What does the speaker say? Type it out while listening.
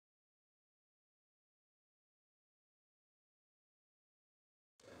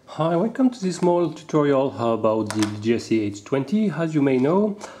Hi, welcome to this small tutorial about the JJRC H20. As you may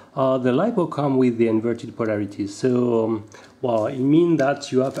know, the LiPo comes with the inverted polarities. So, well, it means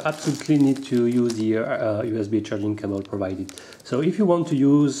that you have absolutely need to use the USB charging cable provided. So if you want to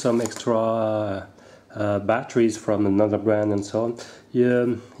use some extra batteries from another brand and so on,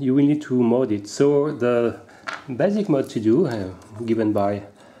 you will need to mod it. So the basic mod to do, given by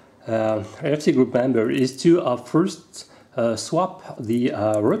RFC group member, is to first swap the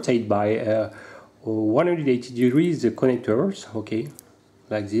rotate by 180 degrees the connectors, okay,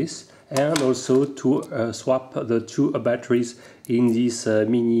 like this, and also to swap the two batteries in this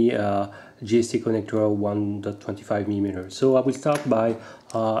mini JST connector 1.25 mm. So I will start by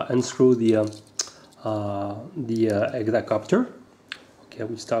unscrew the quadcopter. Okay, I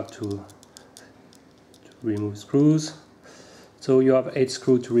will start to remove screws. So you have 8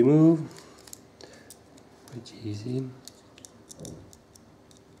 screws to remove, pretty easy.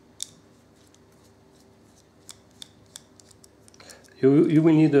 You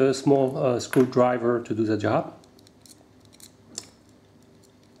will need a small screwdriver to do the job.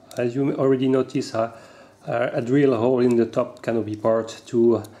 As you already notice, a drill hole in the top canopy part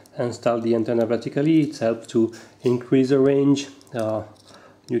to install the antenna vertically. It helps to increase the range.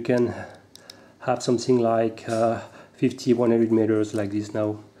 You can have something like 50-100 meters like this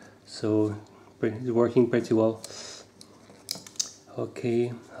now. So it's working pretty well.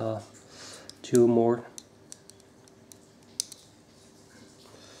 Okay, 2 more.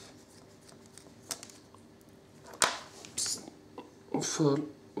 Full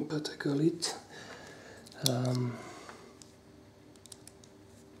particle it.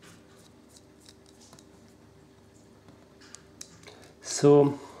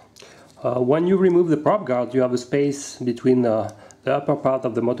 So when you remove the prop guard, you have a space between the upper part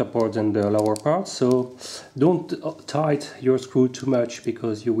of the motor port and the lower part. So don't tight your screw too much,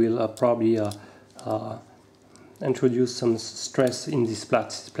 because you will probably introduce some stress in this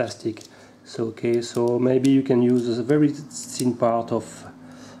plastic. So okay, so maybe you can use a very thin part of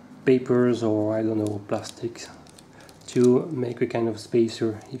papers or I don't know, plastic, to make a kind of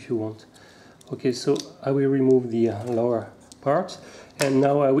spacer if you want. Okay, so I will remove the lower part, and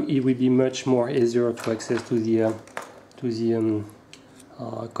now it will be much more easier to access to the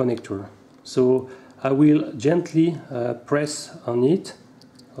connector. So I will gently press on it,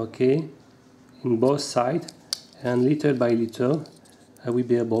 okay, in both sides, and little by little I will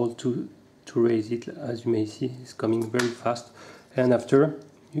be able to raise it. As you may see, it's coming very fast, and after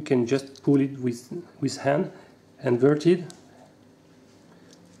you can just pull it with hand, invert it,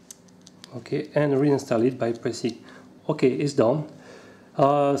 okay, and reinstall it by pressing. Okay, it's done.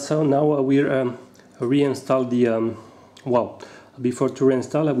 So now I will reinstall the well, before to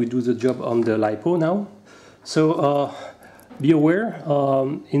reinstall I will do the job on the LiPo now. So be aware,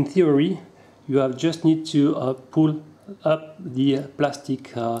 in theory you have just need to pull up the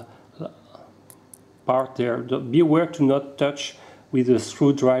plastic part there. Be aware to not touch with a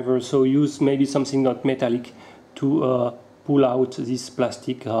screwdriver, so use maybe something not metallic to pull out these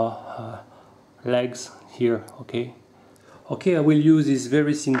plastic legs here, okay? Okay, I will use this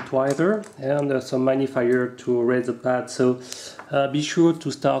very thin twizer and some magnifier to raise the pad, so be sure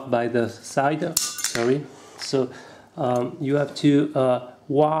to start by the side, sorry. So you have to,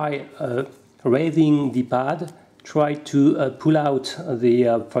 while raising the pad, try to pull out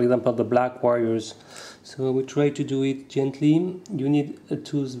the, for example, the black wires. So I will try to do it gently. You need a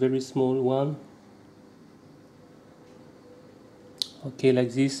tooth, very small one. Okay,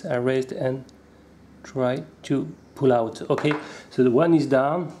 like this. I raised and try to pull out. Okay, so the one is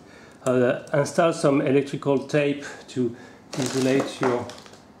down. Install some electrical tape to isolate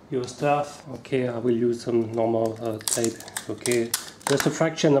your stuff. Okay, I will use some normal tape. Okay, just a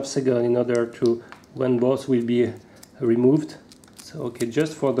fraction of a second in order to, when both will be removed. So okay,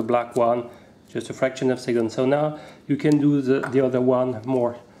 just for the black one, just a fraction of a second. So now you can do the other one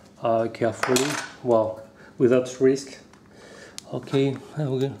more carefully, well, without risk. Okay, I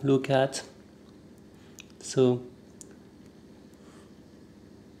will look at. So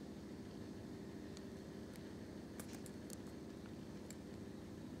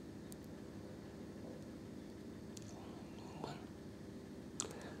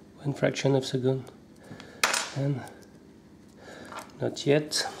one fraction of a second, and not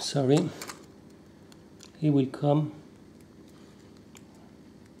yet, sorry. It will come.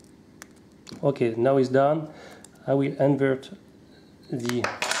 Okay, now it's done. I will invert the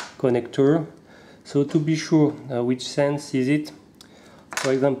connector. So to be sure which sense is it,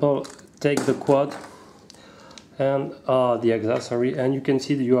 for example, take the quad and the accessory, and you can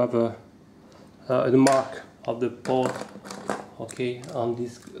see that you have the mark of the port okay, on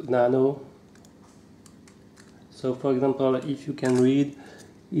this nano. So for example, if you can read,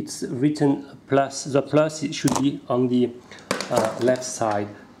 it's written plus. The plus, it should be on the left side.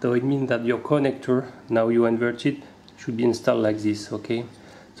 So it means that your connector, now you invert it, should be installed like this, okay?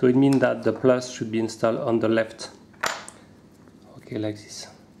 So it means that the plus should be installed on the left, okay, like this.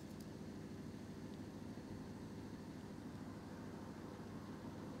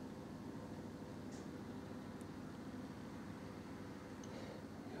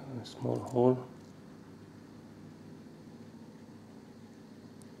 A small hole.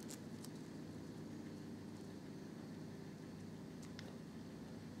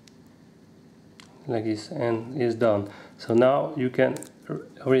 Like this, and it's done. So now you can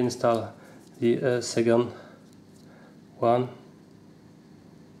reinstall the second one.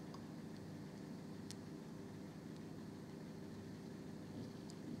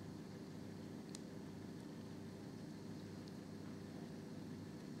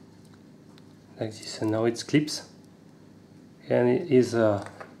 Like this, and now it clips, and it is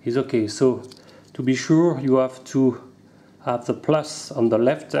okay. So to be sure, you have to have the plus on the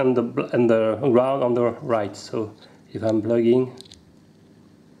left and the ground on the right. So if I'm plugging,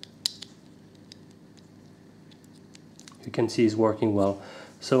 you can see it's working well.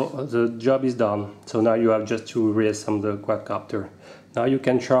 So the job is done. So now you have just to reassemble the quadcopter. Now you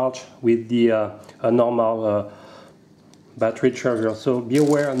can charge with the a normal battery charger. So be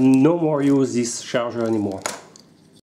aware, no more use this charger anymore.